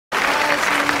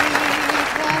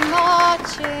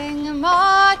marching,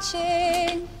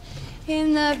 marching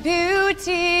in the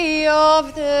beauty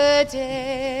of the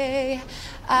day.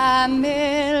 A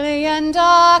million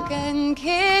darkened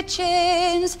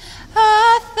kitchens,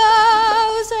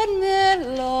 1,000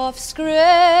 mill-lofts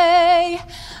grey,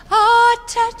 are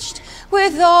touched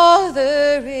with all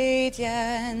the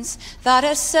radiance that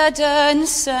a sudden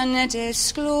sun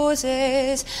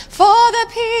discloses. For the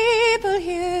people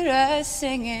hear us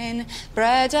singing,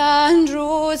 bread and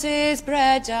roses,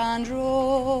 bread and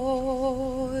roses.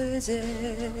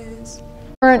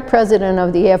 Current president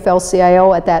of the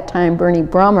AFL-CIO at that time, Bernie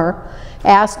Brummer,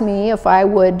 asked me if I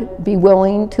would be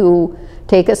willing to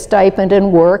take a stipend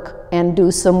and work and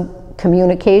do some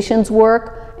communications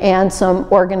work and some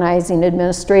organizing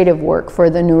administrative work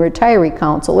for the new Retiree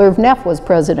Council. Irv Neff was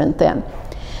president then.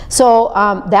 So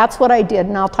that's what I did,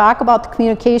 and I'll talk about the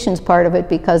communications part of it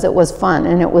because it was fun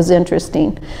and it was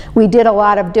interesting. We did a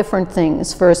lot of different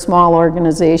things for a small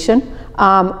organization.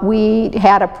 We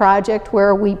had a project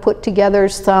where we put together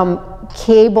some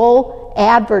cable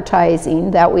advertising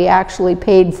that we actually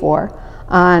paid for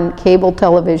on cable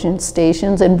television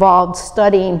stations, involved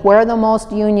studying where the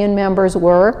most union members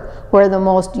were, where the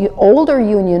most older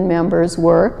union members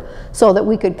were, so that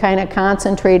we could kind of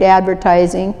concentrate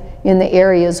advertising in the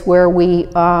areas where we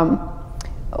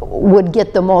would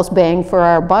get the most bang for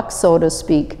our buck, so to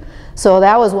speak. So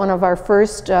that was one of our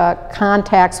first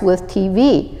contacts with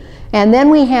TV. And then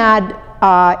we had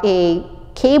a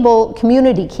cable,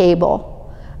 community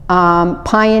cable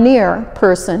pioneer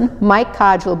person, Mike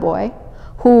Codgelaboy,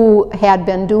 who had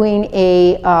been doing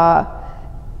a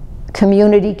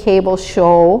community cable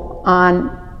show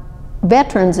on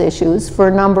veterans issues for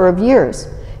a number of years.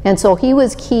 And so he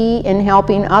was key in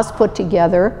helping us put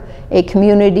together a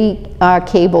community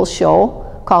cable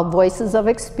show called Voices of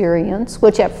Experience,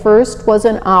 which at first was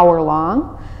an hour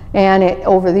long. And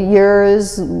over the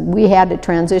years, we had to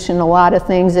transition a lot of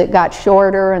things. It got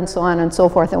shorter and so on and so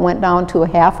forth. It went down to a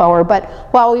half hour. But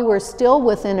while we were still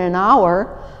within an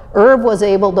hour, Irv was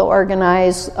able to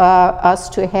organize us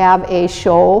to have a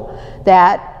show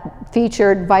that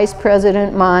featured Vice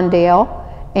President Mondale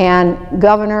and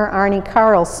Governor Arnie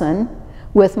Carlson,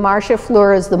 with Marcia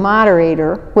Fleur as the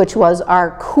moderator, which was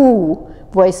our cool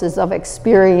Voices of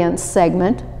Experience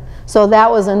segment. So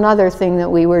that was another thing that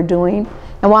we were doing.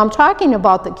 And while I'm talking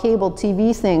about the cable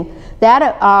TV thing,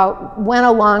 that went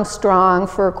along strong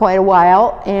for quite a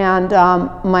while, and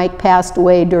Mike passed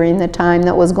away during the time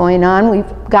that was going on.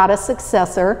 We've got a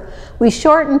successor. We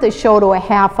shortened the show to a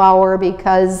half hour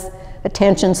because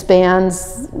attention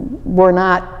spans were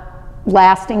not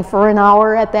lasting for an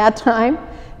hour at that time.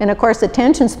 And of course,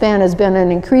 attention span has been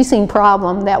an increasing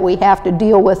problem that we have to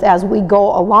deal with as we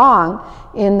go along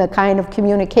in the kind of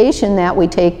communication that we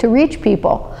take to reach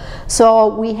people.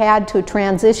 So we had to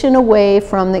transition away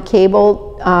from the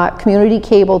cable, community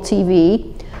cable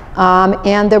TV.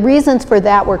 And the reasons for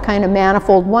that were kind of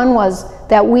manifold. One was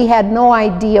that we had no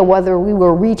idea whether we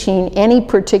were reaching any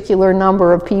particular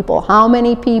number of people, how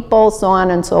many people, so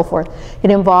on and so forth. It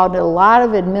involved a lot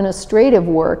of administrative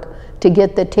work to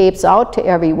get the tapes out to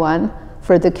everyone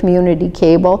for the community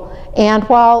cable. And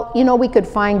while, you know, we could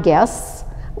find guests,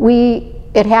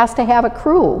 it has to have a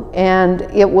crew, and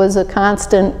it was a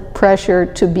constant pressure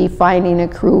to be finding a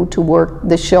crew to work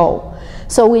the show.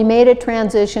 So we made a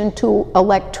transition to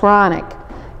electronic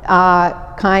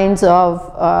kinds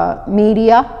of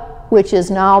media, which has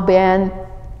now been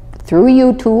through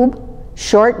YouTube,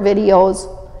 short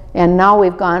videos, and now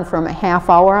we've gone from a half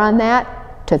hour on that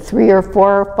to 3 or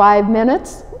 4 or 5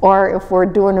 minutes, or if we're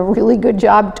doing a really good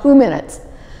job, 2 minutes.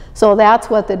 So that's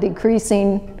what the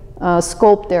decreasing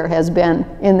scope there has been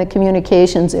in the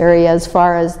communications area as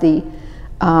far as the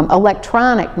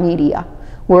electronic media.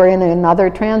 We're in another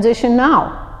transition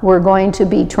now. We're going to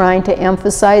be trying to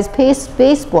emphasize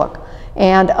Facebook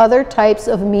and other types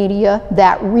of media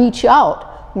that reach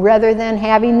out rather than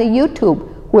having the YouTube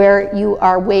where you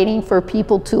are waiting for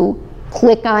people to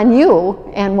click on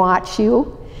you and watch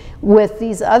you. With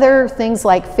these other things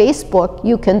like Facebook,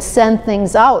 you can send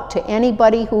things out to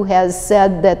anybody who has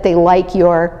said that they like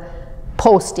your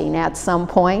posting at some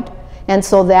point, and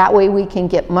so that way we can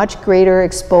get much greater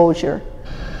exposure.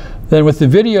 Then with the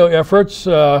video efforts,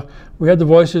 we had the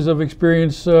Voices of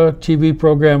Experience TV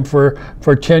program for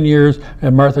 10 years,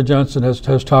 and Martha Johnson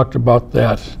has talked about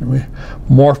that. We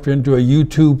morphed into a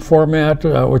YouTube format,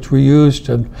 which we used,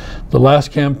 and the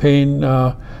last campaign,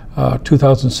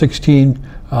 2016,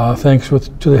 thanks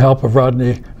to the help of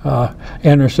Rodney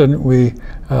Anderson, we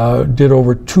did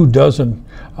over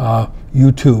 24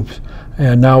 YouTubes,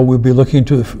 and now we'll be looking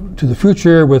to the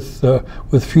future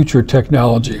with future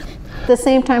technology. At the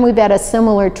same time, we've had a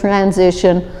similar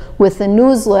transition with the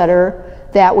newsletter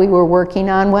that we were working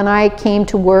on. When I came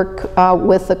to work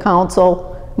with the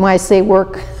council, when I say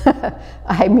work,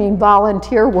 I mean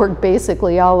volunteer work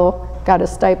basically, although got a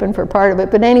stipend for part of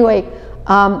it. But anyway,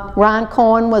 Ron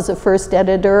Cohen was the first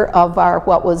editor of our,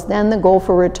 what was then the Go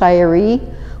for Retiree,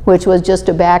 which was just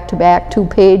a back-to-back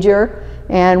 2-pager,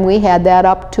 and we had that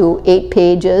up to 8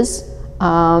 pages.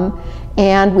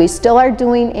 And we still are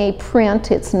doing a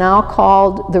print. It's now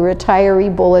called the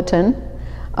Retiree Bulletin,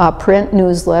 print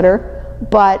newsletter.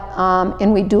 But,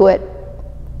 and we do it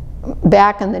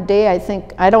back in the day, I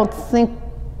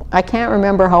can't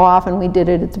remember how often we did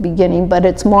it at the beginning, but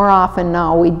it's more often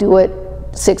now. We do it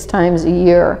 6 times a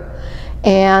year.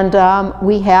 And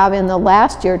we have in the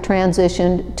last year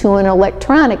transitioned to an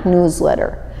electronic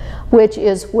newsletter, which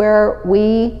is where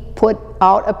we put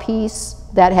out a piece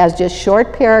that has just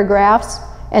short paragraphs,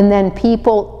 and then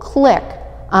people click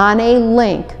on a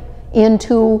link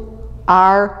into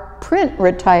our print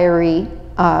retiree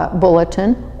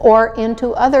bulletin or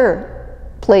into other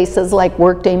places like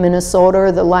Workday Minnesota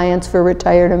or the Alliance for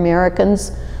Retired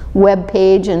Americans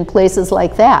webpage and places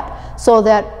like that, so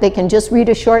that they can just read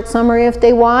a short summary if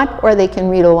they want, or they can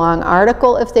read a long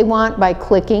article if they want by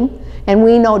clicking. And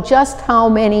we know just how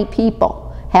many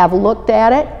people have looked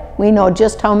at it. We know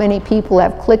just how many people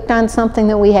have clicked on something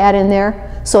that we had in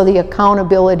there, so the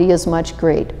accountability is much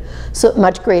greater.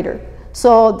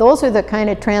 So those are the kind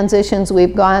of transitions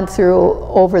we've gone through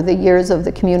over the years of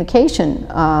the communication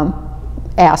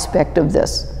aspect of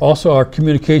this. Also, our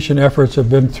communication efforts have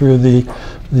been through the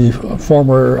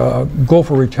former Go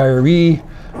for Retiree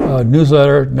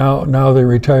newsletter, now the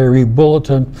Retiree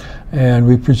Bulletin, and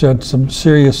we present some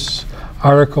serious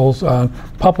articles on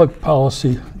public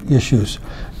policy issues,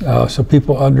 so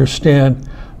people understand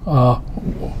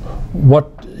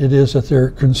what it is that they're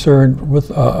concerned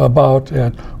with about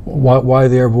and why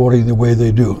they are voting the way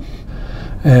they do.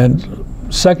 And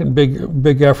second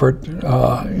big effort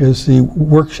is the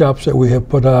workshops that we have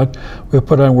put on. We have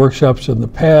put on workshops in the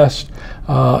past,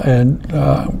 and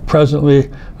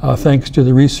presently, thanks to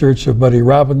the research of Buddy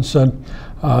Robinson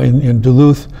in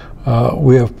Duluth,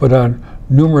 we have put on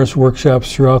numerous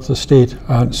workshops throughout the state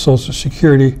on Social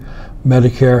Security,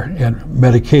 Medicare, and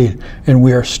Medicaid, and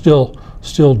we are still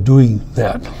doing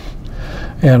that.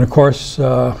 And of course,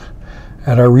 at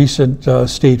our recent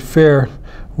state fair,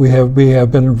 we have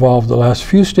been involved the last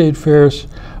few state fairs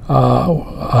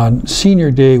on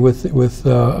Senior Day with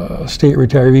State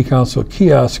Retiree Council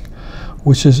kiosk,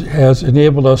 which has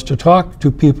enabled us to talk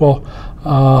to people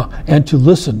and to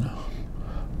listen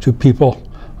to people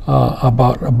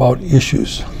about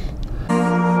issues.